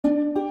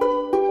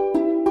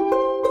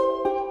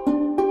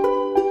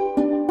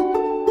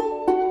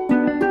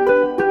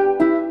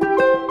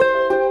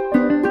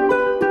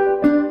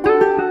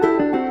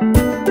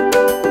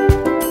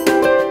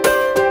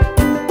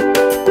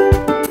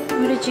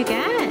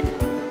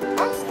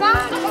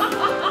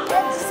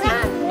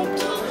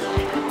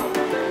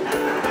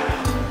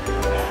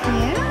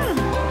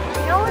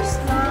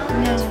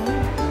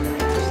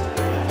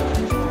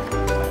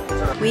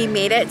We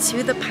made it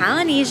to the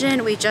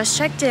Polynesian. We just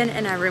checked in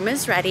and our room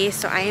is ready,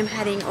 so I am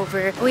heading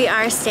over. We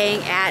are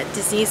staying at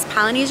Disney's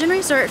Polynesian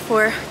Resort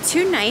for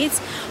 2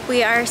 nights.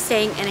 We are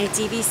staying in a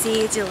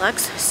DVC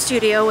deluxe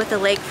studio with a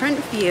lakefront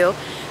view.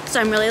 So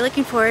I'm really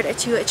looking forward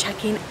to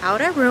checking out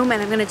our room, and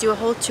I'm gonna do a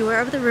whole tour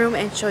of the room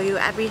and show you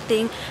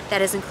everything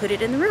that is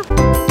included in the room.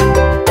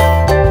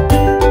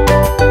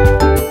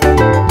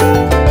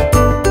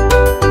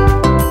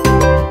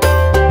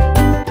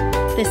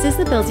 This is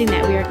the building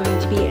that we are going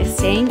to be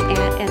staying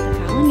at the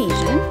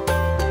Polynesian.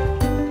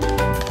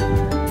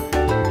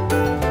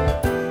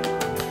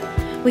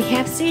 We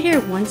have stayed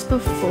here once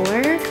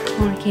before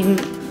when we came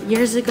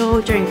years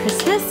ago during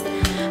Christmas.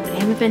 I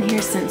haven't been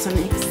here since, so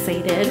I'm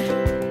excited.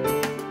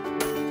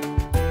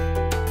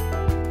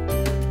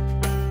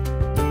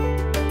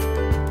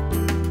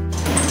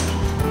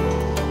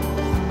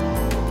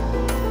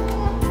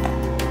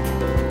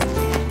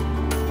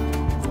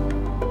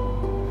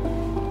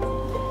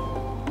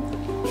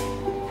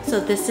 So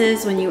this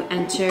is when you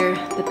enter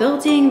the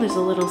building. There's a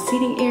little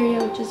seating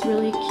area, which is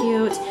really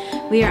cute.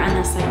 We are on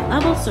the 2nd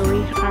level, so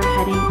we are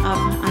heading up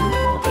on the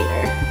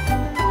elevator.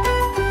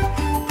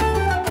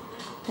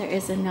 There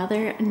is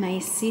another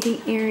nice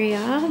seating area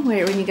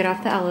when you get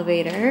off the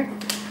elevator.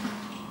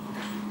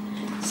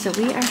 So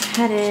we are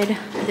headed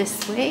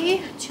this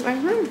way to our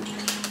room.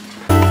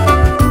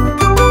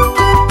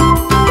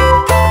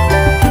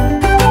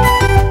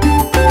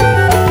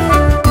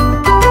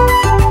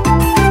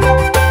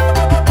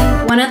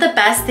 One of the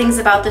best things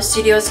about the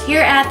studios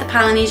here at the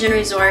Polynesian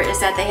Resort is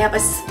that they have a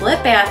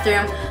split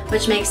bathroom,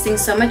 which makes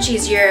things so much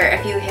easier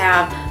if you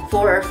have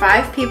 4 or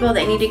 5 people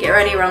that need to get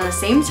ready around the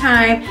same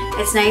time.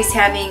 It's nice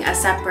having a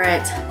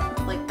separate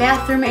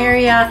bathroom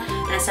area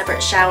and a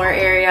separate shower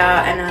area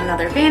and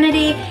another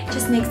vanity. It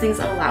just makes things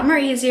a lot more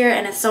easier,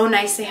 and it's so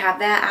nice to have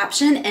that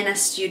option in a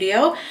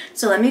studio.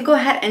 So let me go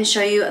ahead and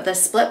show you the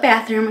split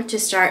bathroom to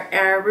start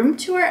our room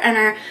tour and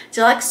our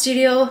deluxe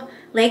studio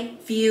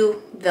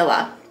Lakeview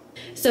Villa.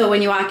 So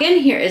when you walk in,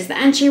 here is the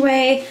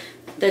entryway.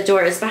 The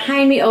door is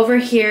behind me. Over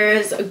here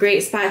is a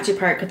great spot to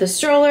park the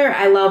stroller.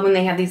 I love when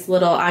they have these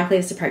little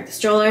enclaves to park the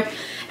stroller.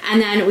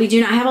 And then we do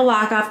not have a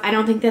lock-off. I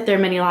don't think that there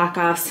are many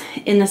lock-offs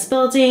in this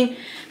building,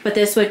 but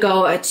this would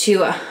go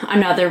to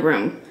another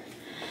room.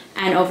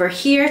 And over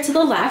here to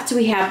the left,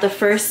 we have the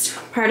first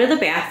part of the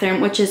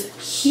bathroom, which is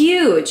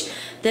huge.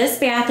 This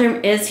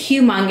bathroom is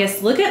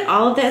humongous. Look at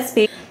all of that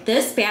space.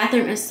 This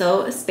bathroom is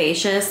so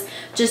spacious.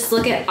 Just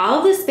look at all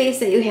of the space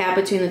that you have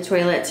between the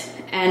toilet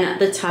and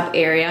the tub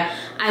area.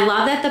 I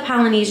love that the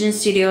Polynesian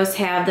studios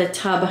have the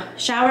tub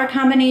shower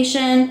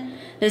combination.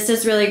 This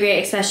is really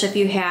great, especially if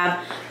you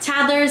have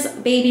toddlers,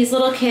 babies,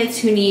 little kids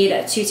who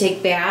need to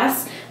take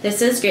baths.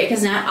 This is great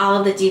because not all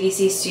of the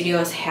DVC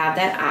studios have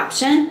that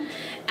option.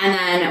 And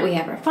then we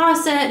have our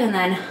faucet and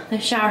then the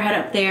shower head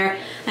up there.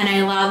 And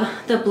I love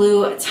the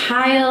blue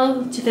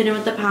tile to fit in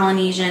with the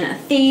Polynesian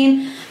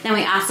theme. Then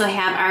we also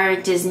have our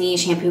Disney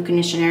shampoo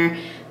conditioner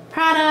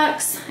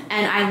products.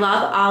 And I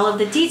love all of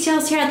the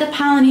details here at the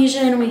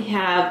Polynesian. We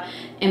have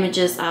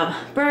images of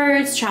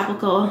birds,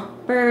 tropical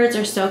birds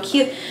are so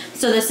cute.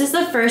 So this is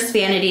the first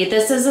vanity.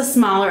 This is the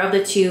smaller of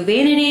the 2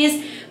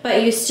 vanities,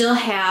 but you still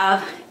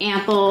have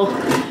ample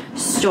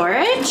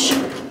storage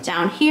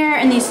down here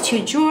in these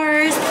 2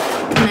 drawers,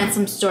 and then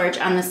some storage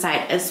on the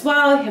side as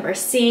well. We have our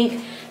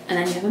sink, and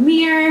then you have a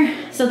mirror.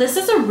 So this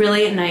is a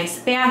really nice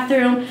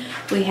bathroom.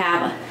 We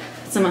have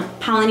some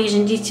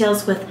Polynesian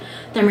details with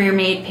the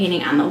mermaid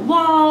painting on the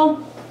wall,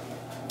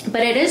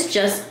 but it is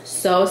just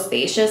so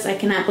spacious. I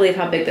cannot believe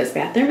how big this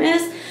bathroom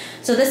is.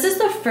 So this is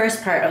the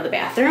first part of the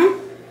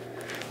bathroom.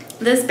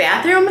 This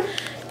bathroom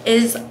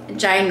is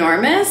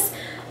ginormous.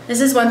 This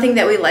is one thing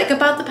that we like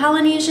about the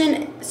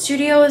Polynesian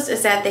studios,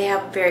 is that they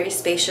have a very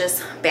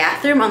spacious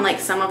bathroom, unlike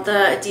some of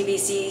the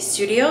DVC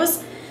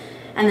studios.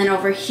 And then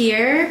over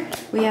here,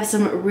 we have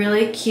some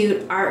really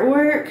cute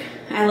artwork.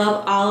 I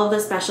love all of the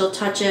special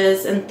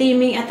touches and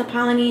theming at the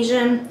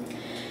Polynesian.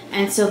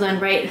 And so then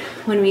right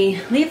when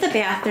we leave the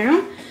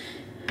bathroom,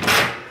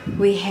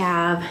 we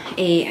have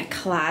a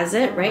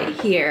closet right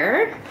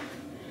here.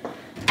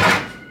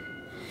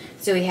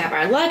 So we have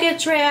our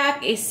luggage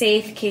rack, a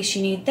safe in case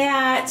you need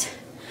that,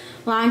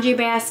 laundry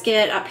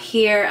basket up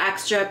here,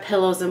 extra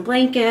pillows and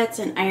blankets,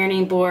 an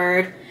ironing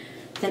board,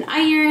 then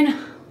iron,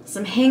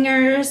 some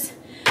hangers.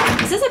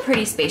 This is a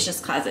pretty spacious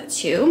closet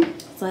too.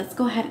 So let's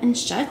go ahead and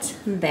shut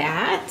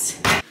that.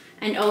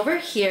 And over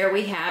here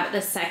we have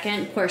the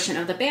second portion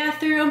of the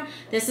bathroom.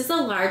 This is a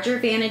larger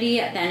vanity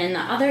than in the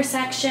other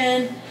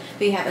section.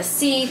 We have a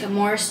sink,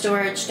 more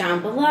storage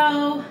down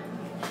below.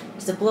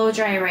 There's a blow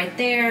dryer right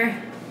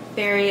there.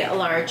 Very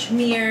large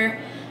mirror.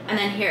 And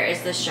then here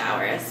is the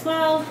shower as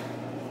well.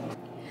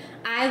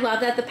 I love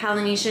that the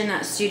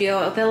Polynesian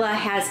Studio Villa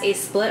has a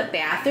split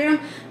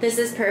bathroom. This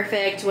is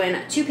perfect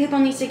when 2 people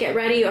need to get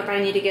ready, or if I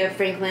need to give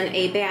Franklin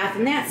a bath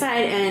on that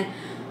side and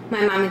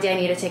my mom and dad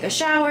need to take a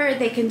shower,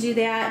 they can do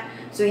that.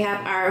 So we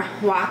have our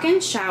walk-in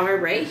shower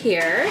right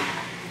here.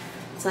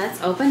 So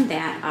let's open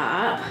that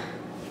up.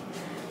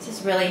 This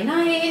is really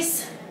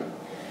nice.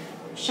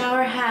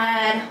 shower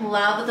head.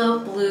 Love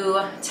the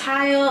blue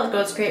tile. It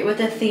goes great with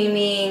the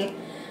theming.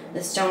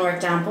 The stonework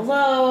down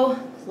below,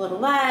 little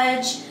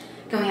ledge.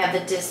 Then we have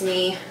the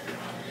Disney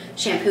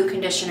shampoo,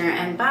 conditioner,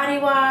 and body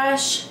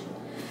wash.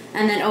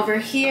 And then over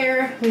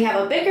here, we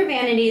have a bigger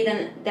vanity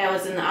than that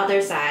was in the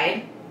other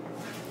side.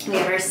 We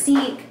have our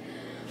sink,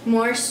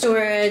 more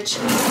storage.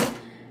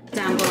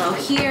 Down below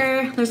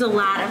here, there's a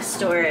lot of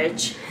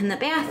storage in the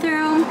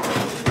bathroom.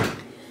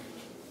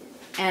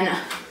 And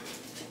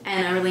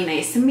a really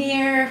nice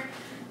mirror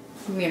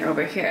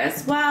over here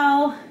as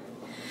well.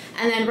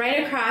 And then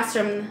right across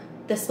from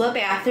the split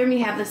bathroom,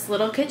 you have this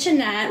little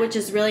kitchenette, which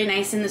is really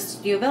nice in the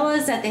studio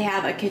villas that they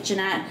have a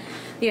kitchenette.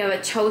 You have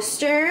a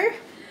toaster.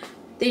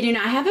 They do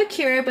not have a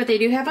Keurig, but they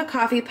do have a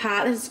coffee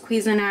pot. This is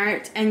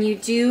Cuisinart, and you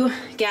do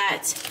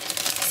get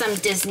some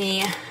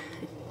Disney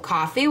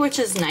coffee, which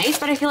is nice,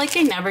 but I feel like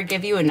they never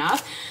give you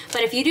enough.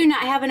 But if you do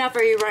not have enough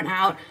or you run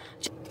out,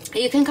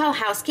 you can call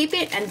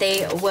housekeeping and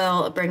they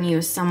will bring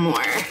you some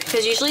more.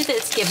 Because usually they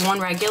just give 1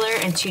 regular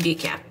and 2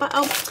 decaf. But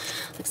oh,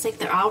 looks like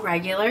they're all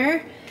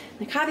regular.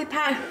 The coffee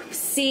pot,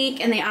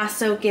 sink, and they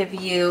also give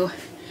you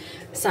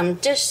some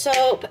dish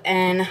soap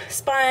and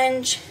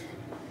sponge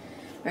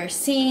or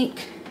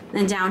sink.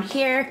 Then down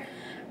here,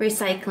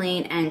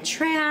 recycling and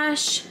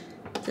trash.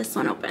 This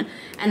one open.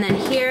 And then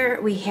here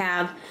we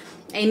have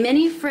a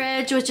mini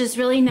fridge, which is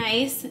really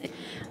nice.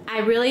 I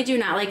really do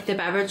not like the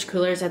beverage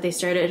coolers that they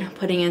started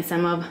putting in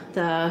some of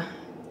the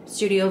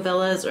studio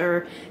villas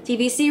or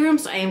DVC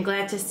rooms. So I am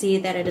glad to see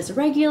that it is a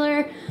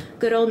regular,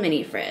 good old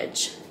mini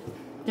fridge.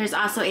 There's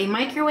also a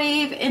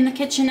microwave in the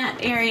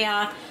kitchenette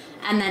area.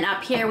 And then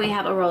up here we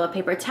have a roll of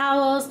paper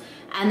towels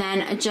and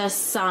then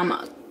just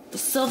some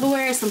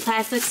silverware, some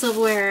plastic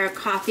silverware,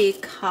 coffee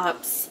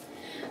cups.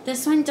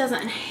 This one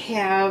doesn't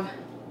have,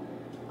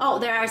 oh,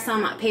 there are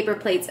some paper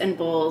plates and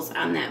bowls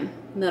on that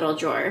middle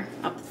drawer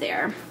up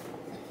there.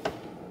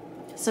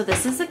 So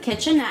this is the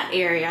kitchenette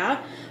area,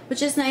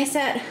 which is nice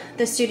at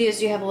the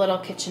studios. You have a little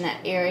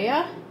kitchenette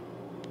area.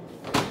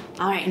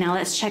 All right, now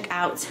let's check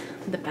out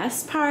the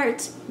best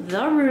part,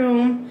 the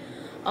room.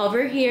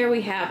 Over here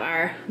we have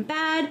our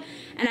bed,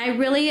 and I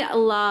really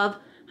love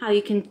how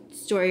you can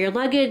store your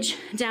luggage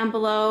down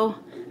below.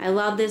 I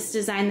love this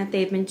design that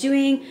they've been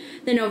doing.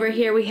 Then over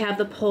here we have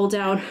the pull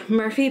down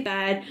Murphy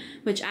bed,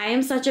 which I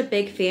am such a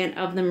big fan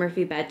of the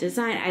Murphy bed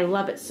design. I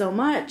love it so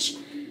much.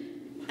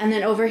 And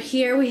then over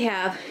here we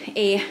have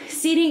a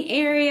seating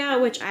area,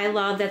 which I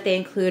love that they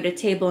include a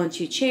table and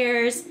 2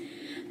 chairs.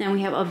 Then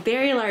we have a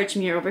very large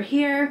mirror over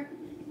here.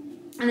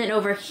 And then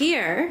over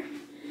here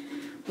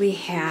we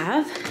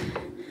have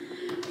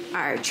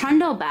our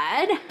trundle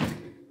bed,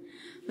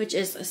 which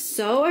is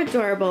so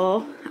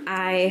adorable.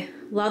 I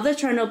love the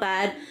trundle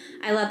bed.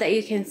 I love that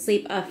you can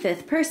sleep a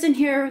 5th person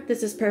here.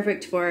 This is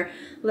perfect for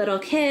little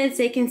kids.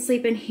 They can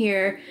sleep in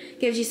here.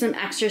 Gives you some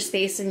extra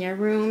space in your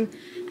room.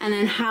 And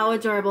then how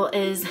adorable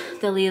is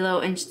the Lilo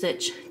and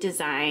Stitch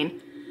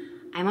design?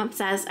 I'm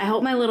obsessed. I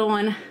hope my little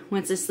one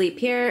wants to sleep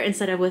here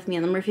instead of with me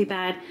on the Murphy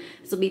bed.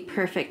 This will be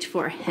perfect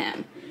for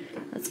him.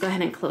 Let's go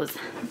ahead and close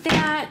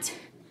that.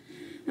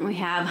 And we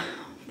have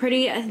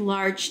pretty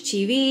large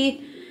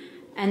TV.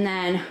 And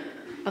then,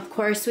 of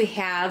course, we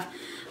have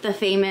the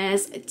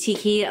famous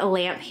tiki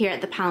lamp here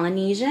at the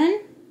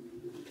Polynesian.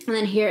 And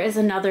then here is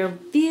another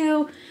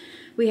view.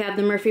 We have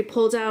the Murphy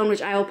pull down,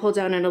 which I will pull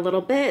down in a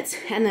little bit.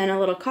 And then a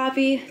little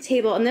coffee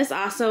table. And this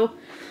also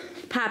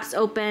pops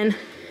open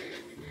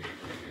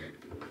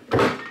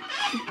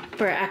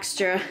for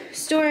extra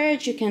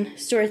storage. You can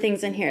store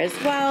things in here as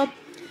well.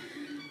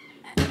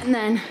 And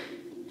then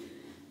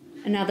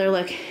another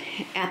look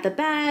at the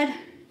bed.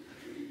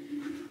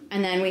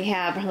 And then we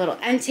have a little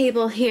end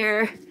table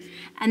here.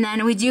 And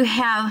then we do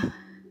have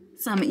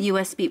some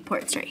USB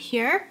ports right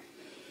here.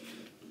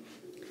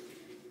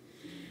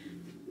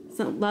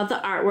 So love the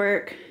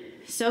artwork.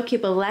 So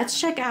cute. But let's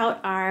check out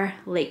our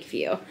lake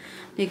view.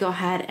 Let me go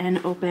ahead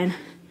and open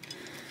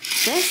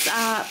this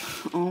up.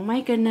 Oh my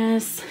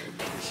goodness.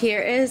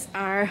 Here is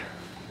our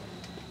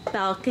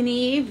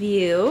balcony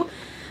view.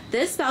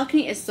 This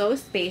balcony is so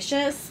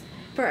spacious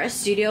for a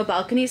studio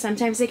balcony.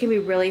 Sometimes they can be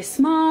really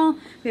small.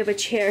 We have a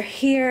chair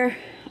here,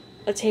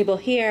 a table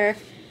here,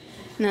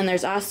 and then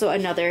there's also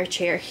another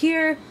chair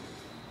here.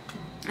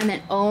 And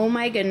then, oh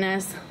my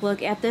goodness,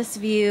 look at this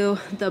view.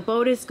 The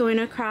boat is going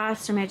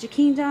across to Magic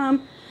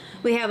Kingdom.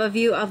 We have a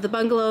view of the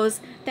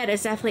bungalows. That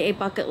is definitely a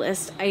bucket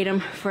list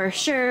item for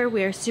sure.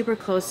 We are super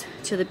close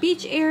to the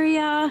beach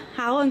area.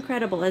 How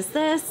incredible is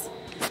this?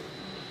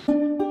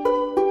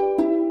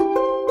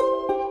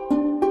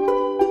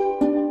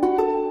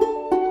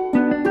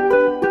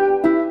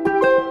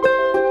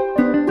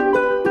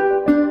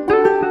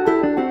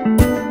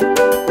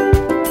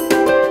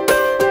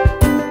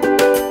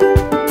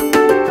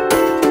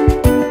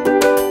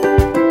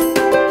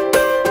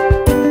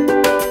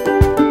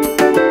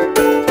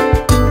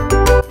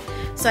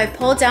 So I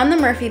pulled down the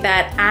Murphy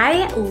bed.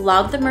 I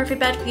love the Murphy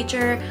bed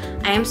feature.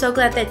 I am so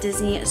glad that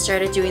Disney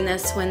started doing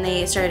this when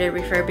they started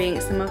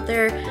refurbing some of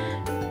their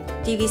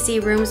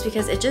DVC rooms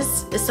because it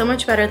just is so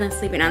much better than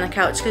sleeping on the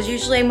couch, because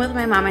usually I'm with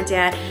my mom and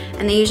dad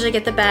and they usually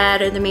get the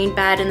bed or the main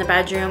bed in the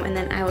bedroom, and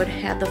then I would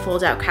have the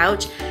fold out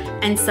couch,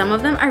 and some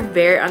of them are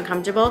very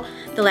uncomfortable.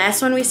 The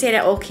last one we stayed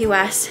at Old Key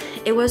West,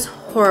 it was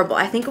horrible.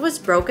 I think it was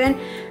broken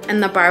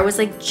and the bar was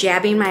like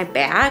jabbing my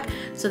back,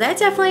 so that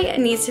definitely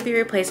needs to be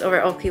replaced over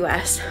at Old Key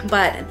West.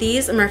 But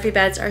these Murphy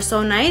beds are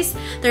so nice.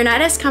 They're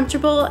not as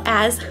comfortable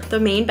as the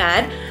main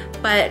bed,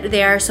 but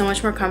they are so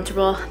much more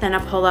comfortable than a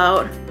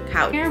pull-out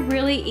couch. They're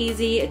really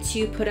easy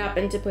to put up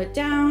and to put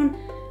down.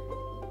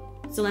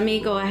 So let me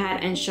go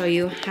ahead and show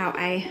you how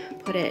I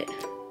put it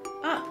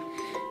up.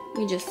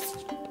 You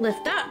just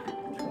lift up.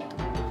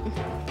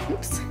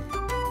 Oops.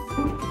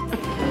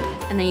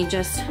 And then you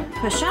just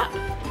push up.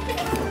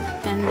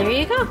 And there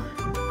you go.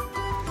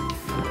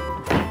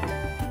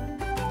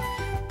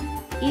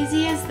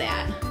 Easy as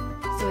that.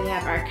 So we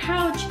have our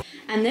couch,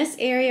 and this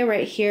area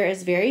right here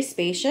is very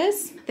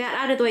spacious. That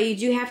out of the way, you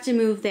do have to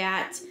move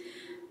that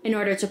in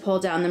order to pull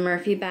down the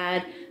Murphy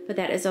bed, but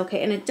that is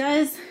okay. And it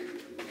does,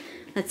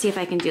 let's see if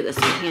I can do this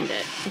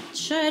one-handed. It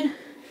should.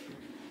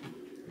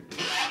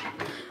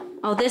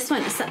 Oh, this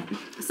one,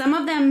 some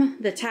of them,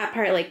 the top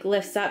part like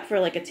lifts up for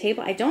like a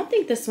table. I don't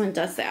think this one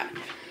does that.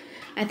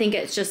 I think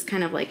it's just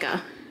kind of like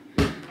a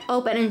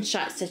open and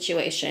shut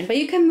situation, but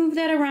you can move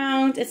that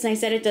around. It's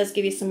nice that it does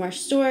give you some more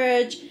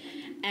storage,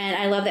 and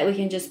I love that we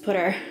can just put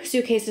our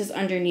suitcases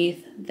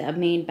underneath the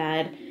main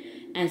bed,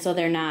 and so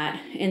they're not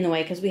in the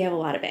way because we have a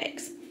lot of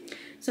bags.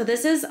 So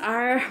this is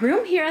our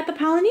room here at the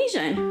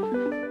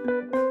Polynesian.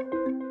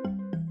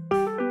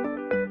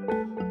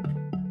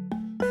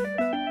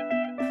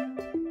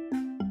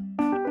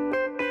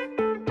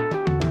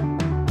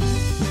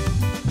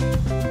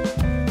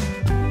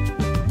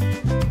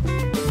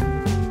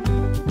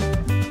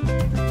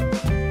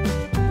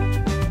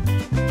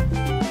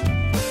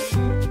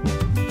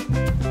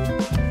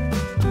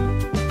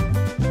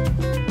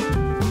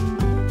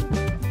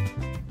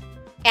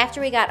 After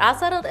we got all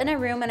settled in a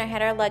room and I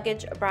had our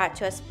luggage brought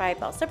to us by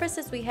Bell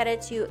Services, we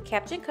headed to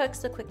Captain Cook's,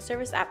 the quick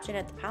service option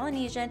at the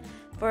Polynesian,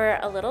 for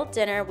a little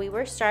dinner. We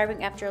were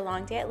starving after a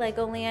long day at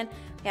Legoland.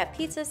 We had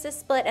pizzas to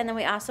split, and then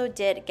we also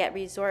did get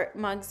resort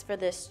mugs for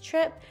this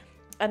trip.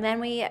 And then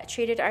we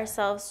treated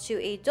ourselves to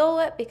a Dole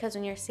Whip, because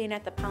when you're staying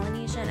at the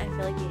Polynesian, I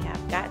feel like you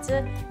have got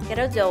to get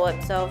a Dole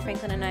Whip. So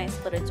Franklin and I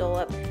split a Dole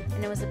Whip,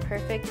 and it was a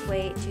perfect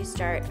way to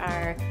start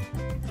our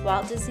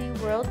Walt Disney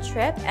World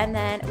trip. And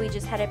then we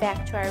just headed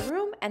back to our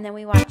room, and then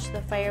we watched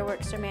the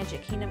fireworks or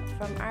Magic Kingdom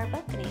from our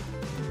balcony.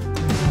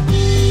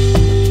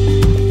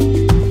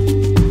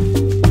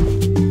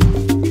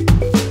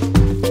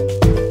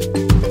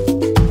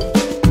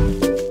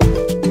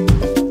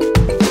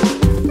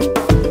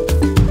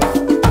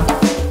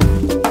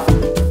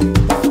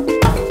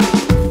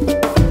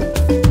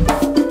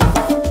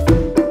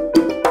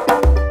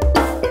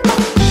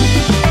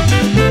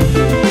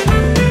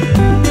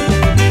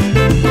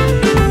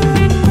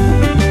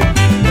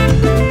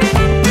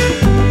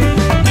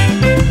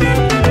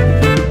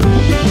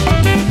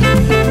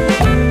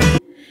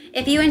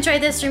 If you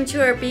enjoyed this room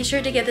tour, be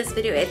sure to give this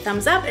video a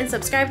thumbs up and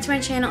subscribe to my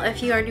channel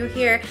if you are new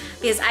here,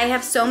 because I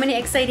have so many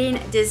exciting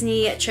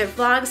Disney trip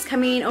vlogs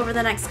coming over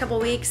the next couple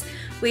weeks.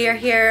 We are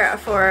here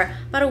for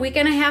about a week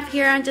and a half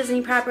here on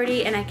Disney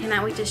property, and I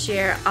cannot wait to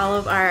share all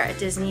of our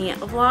Disney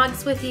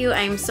vlogs with you.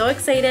 I am so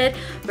excited.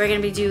 We're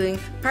going to be doing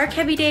park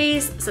heavy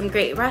days, some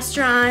great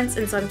restaurants,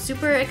 and so I'm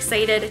super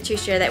excited to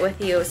share that with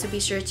you. So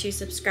be sure to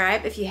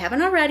subscribe if you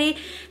haven't already,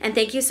 and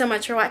thank you so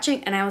much for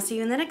watching, and I will see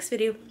you in the next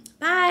video.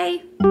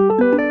 Bye!